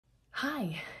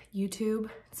Hi, YouTube.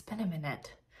 It's been a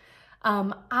minute.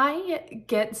 I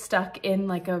get stuck in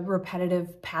like a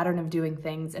repetitive pattern of doing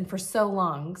things, and for so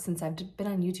long, since I've been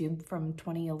on YouTube from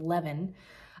 2011,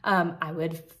 I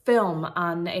would film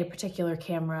on a particular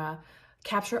camera,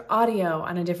 capture audio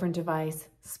on a different device,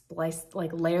 splice,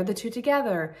 like layer the two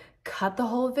together, cut the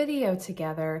whole video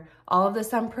together, all of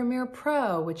this on Premiere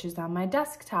Pro, which is on my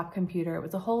desktop computer. It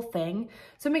was a whole thing.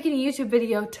 So making a YouTube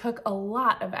video took a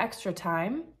lot of extra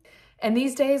time. And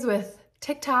these days with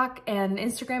TikTok and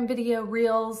Instagram video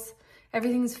reels,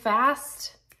 everything's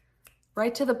fast,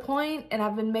 right to the point, and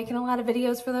I've been making a lot of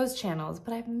videos for those channels,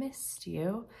 but I've missed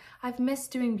you. I've missed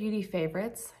doing beauty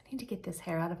favorites. I need to get this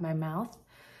hair out of my mouth.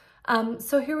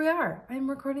 So here we are. I'm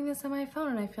recording this on my phone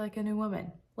and I feel like a new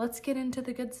woman. Let's get into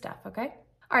the good stuff, okay?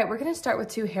 All right, we're gonna start with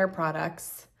two hair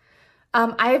products.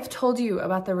 I've told you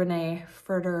about the Renee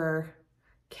Ferderer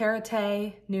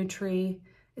Karité Nutri.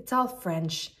 It's all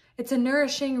French. It's a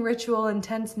nourishing, ritual,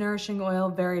 intense, nourishing oil,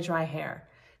 very dry hair.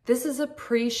 This is a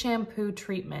pre-shampoo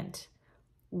treatment.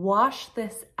 Wash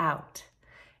this out.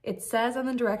 It says on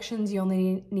the directions you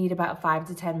only need about 5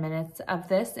 to 10 minutes of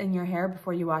this in your hair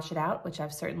before you wash it out, which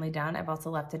I've certainly done. I've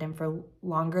also left it in for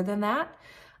longer than that.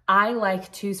 I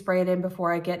like to spray it in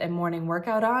before I get a morning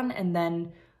workout on, and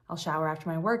then I'll shower after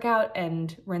my workout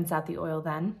and rinse out the oil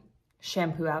then,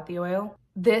 shampoo out the oil.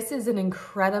 This is an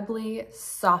incredibly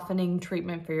softening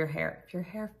treatment for your hair. If your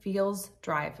hair feels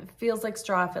dry, if it feels like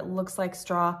straw, if it looks like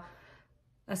straw,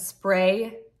 a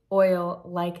spray oil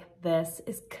like this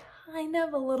is kind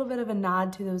of a little bit of a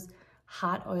nod to those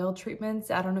hot oil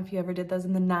treatments. I don't know if you ever did those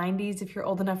in the 90s, if you're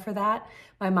old enough for that.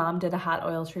 My mom did a hot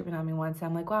oil treatment on me once. And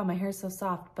I'm like, wow, my hair's so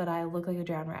soft, but I look like a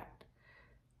drowned rat.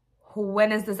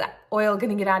 When is this oil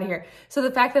gonna get out of here? So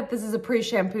the fact that this is a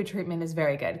pre-shampoo treatment is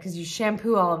very good because you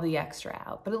shampoo all of the extra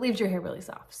out, but it leaves your hair really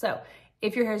soft. So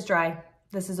if your hair is dry,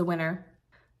 this is a winner.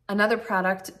 Another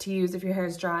product to use if your hair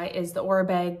is dry is the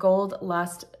Oribe Gold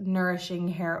Lust Nourishing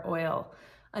Hair Oil.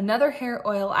 Another hair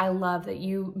oil I love that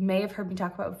you may have heard me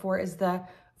talk about before is the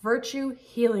Virtue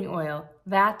Healing Oil.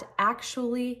 That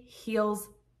actually heals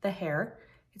the hair.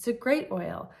 It's a great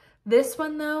oil. This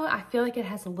one though, I feel like it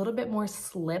has a little bit more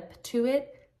slip to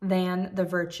it than the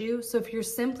Virtue. So if you're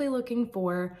simply looking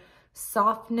for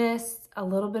softness, a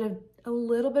little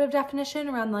bit of definition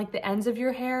around like the ends of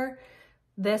your hair,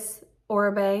 this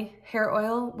Oribe hair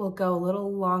oil will go a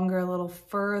little longer, a little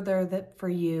further for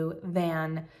you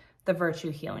than the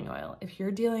Virtue Healing Oil. If you're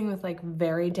dealing with like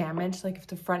very damaged, like if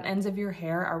the front ends of your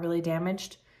hair are really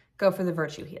damaged, go for the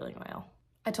Virtue Healing Oil.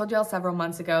 I told you all several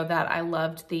months ago that I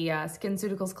loved the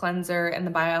SkinCeuticals cleanser and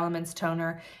the BioElements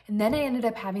toner, and then I ended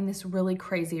up having this really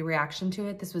crazy reaction to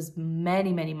it. This was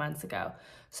many, many months ago.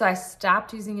 So I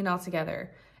stopped using it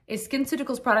altogether. A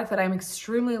SkinCeuticals product that I'm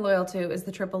extremely loyal to is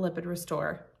the Triple Lipid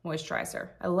Restore Moisturizer.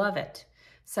 I love it.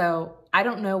 So I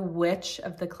don't know which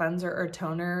of the cleanser or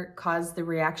toner caused the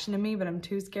reaction to me, but I'm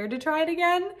too scared to try it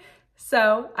again.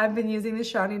 So I've been using the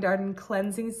Shani Darden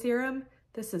Cleansing Serum.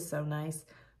 This is so nice.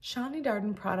 Shani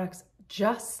Darden products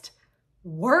just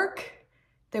work.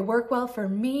 They work well for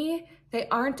me. They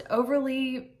aren't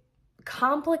overly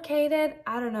complicated.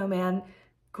 I don't know, man.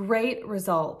 Great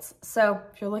results. So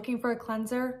if you're looking for a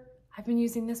cleanser, I've been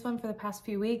using this one for the past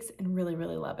few weeks and really,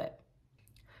 really love it.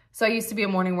 So I used to be a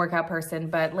morning workout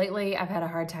person, but lately I've had a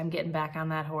hard time getting back on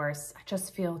that horse. I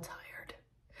just feel tired.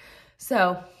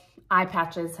 So eye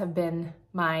patches have been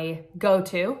my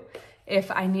go-to if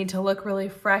I need to look really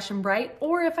fresh and bright,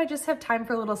 or if I just have time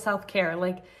for a little self-care.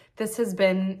 Like this has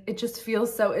been, it just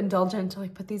feels so indulgent to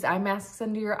like put these eye masks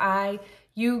under your eye.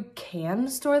 You can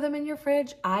store them in your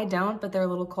fridge. I don't, but they're a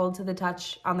little cold to the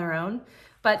touch on their own.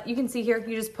 But you can see here,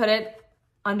 you just put it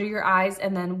under your eyes,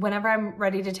 and then whenever I'm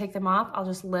ready to take them off, I'll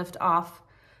just lift off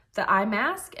the eye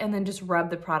mask and then just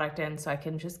rub the product in so I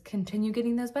can just continue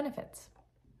getting those benefits.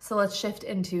 So let's shift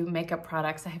into makeup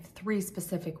products. I have 3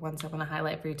 specific ones I want to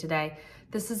highlight for you today.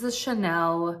 This is the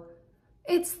Chanel.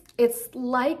 It's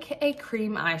like a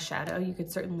cream eyeshadow. You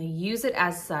could certainly use it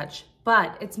as such,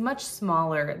 but it's much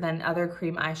smaller than other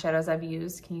cream eyeshadows I've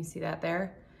used. Can you see that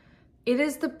there? It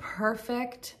is the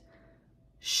perfect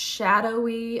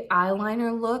shadowy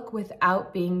eyeliner look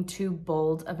without being too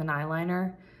bold of an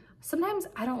eyeliner. Sometimes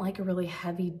I don't like a really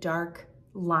heavy, dark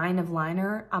line of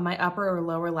liner on my upper or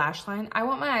lower lash line. I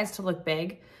want my eyes to look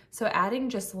big. So adding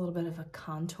just a little bit of a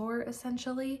contour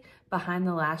essentially behind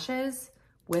the lashes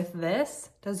with this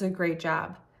does a great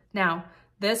job. Now,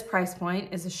 this price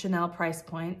point is a Chanel price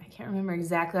point. I can't remember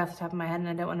exactly off the top of my head and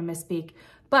I don't want to misspeak,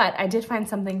 but I did find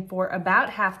something for about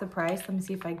half the price. Let me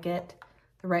see if I get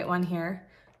the right one here.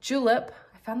 Julep,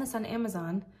 I found this on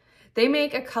Amazon. They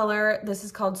make a color, this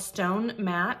is called Stone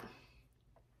Matte.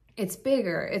 It's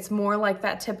bigger. It's more like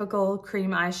that typical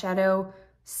cream eyeshadow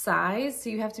size. So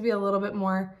you have to be a little bit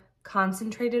more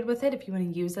concentrated with it if you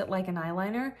want to use it like an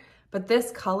eyeliner. But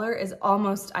this color is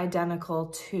almost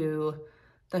identical to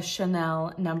the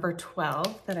Chanel number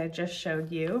 12 that I just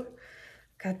showed you.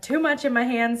 Got too much in my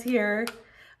hands here.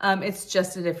 It's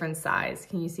just a different size.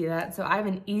 Can you see that? So I have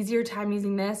an easier time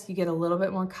using this. You get a little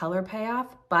bit more color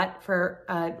payoff, but for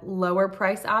a lower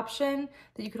price option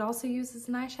that you could also use as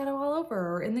an eyeshadow all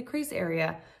over or in the crease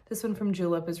area. This one from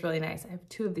Julep is really nice. I have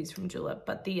 2 of these from Julep,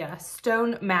 but the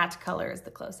Stone Matte color is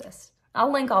the closest.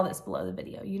 I'll link all this below the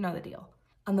video. You know the deal.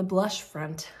 On the blush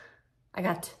front, I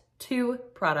got 2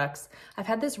 products. I've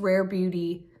had this Rare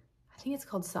Beauty, I think it's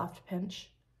called Soft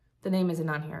Pinch. The name isn't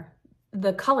on here.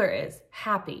 The color is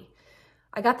Happy.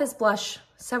 I got this blush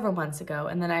several months ago,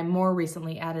 and then I more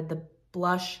recently added the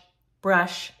blush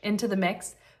brush into the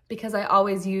mix because I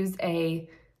always use a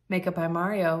Makeup by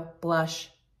Mario blush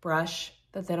brush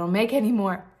that they don't make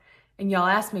anymore. And y'all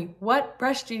ask me, what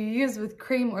brush do you use with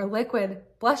cream or liquid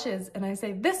blushes? And I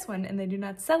say this one, and they do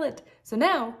not sell it. So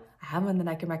now I have one that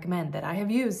I can recommend that I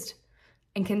have used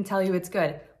and can tell you it's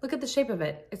good. Look at the shape of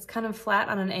it. It's kind of flat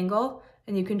on an angle,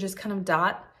 and you can just kind of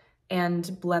dot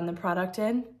and blend the product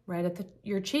in right at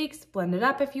your cheeks, blend it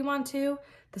up if you want to.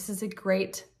 This is a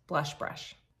great blush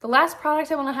brush. The last product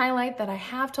I want to highlight that I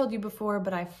have told you before,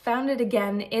 but I found it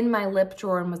again in my lip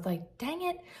drawer and was like, dang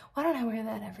it, why don't I wear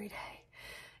that every day?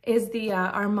 Is the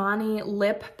Armani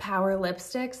Lip Power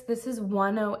Lipsticks. This is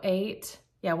 108.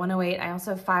 Yeah, 108. I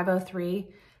also have 503.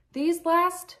 These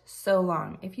last so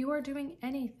long. If you are doing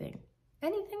anything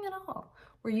at all,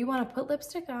 where you want to put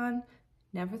lipstick on,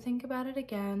 never think about it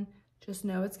again, just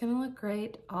know it's gonna look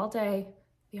great all day.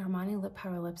 The Armani Lip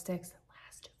Power Lipsticks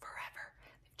last forever.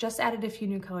 They've just added a few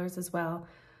new colors as well.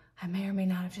 I may or may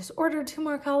not have just ordered 2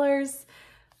 more colors.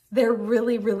 They're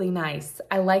really, really nice.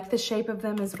 I like the shape of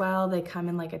them as well. They come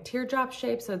in like a teardrop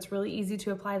shape, so it's really easy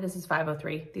to apply. This is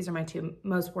 503. These are my 2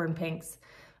 most worn pinks.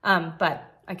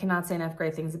 But I cannot say enough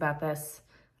great things about this.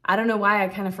 I don't know why I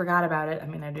kind of forgot about it. I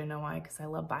mean, I do know why, because I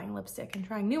love buying lipstick and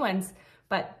trying new ones,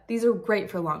 but these are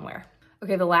great for long wear.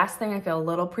 Okay, the last thing, I feel a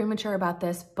little premature about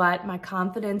this, but my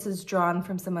confidence is drawn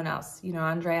from someone else. You know,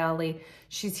 Andrea Ali,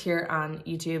 she's here on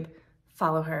YouTube.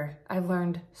 Follow her. I've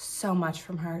learned so much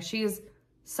from her. She is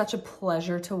such a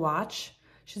pleasure to watch.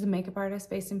 She's a makeup artist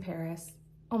based in Paris.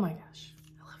 Oh my gosh,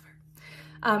 I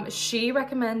love her. She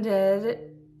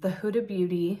recommended the Huda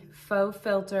Beauty Faux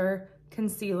Filter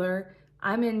Concealer.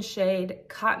 I'm in shade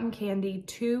Cotton Candy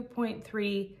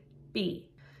 2.3B.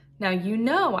 Now, you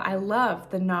know I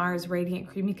love the NARS Radiant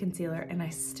Creamy Concealer, and I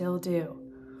still do.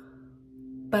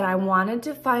 But I wanted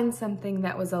to find something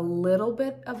that was a little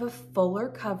bit of a fuller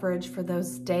coverage for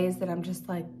those days that I'm just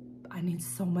like, I need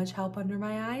so much help under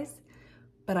my eyes.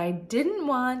 But I didn't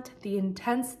want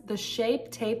the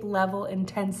Shape Tape level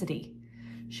intensity.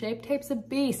 Shape Tape's a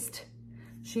beast.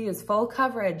 She is full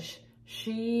coverage.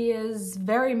 She is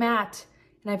very matte,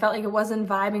 and I felt like it wasn't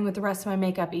vibing with the rest of my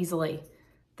makeup easily.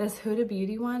 This Huda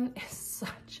Beauty one is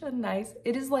such a nice,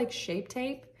 it is like Shape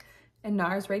Tape and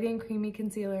NARS Radiant Creamy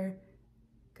Concealer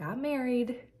got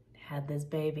married, had this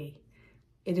baby.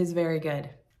 It is very good.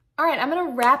 All right, I'm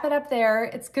gonna wrap it up there.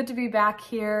 It's good to be back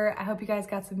here. I hope you guys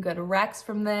got some good recs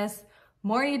from this.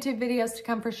 More YouTube videos to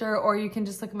come for sure, or you can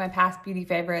just look at my past beauty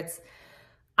favorites.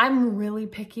 I'm really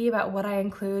picky about what I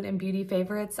include in beauty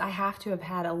favorites. I have to have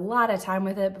had a lot of time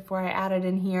with it before I add it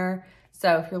in here.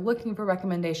 So if you're looking for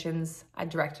recommendations, I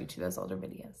direct you to those older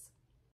videos.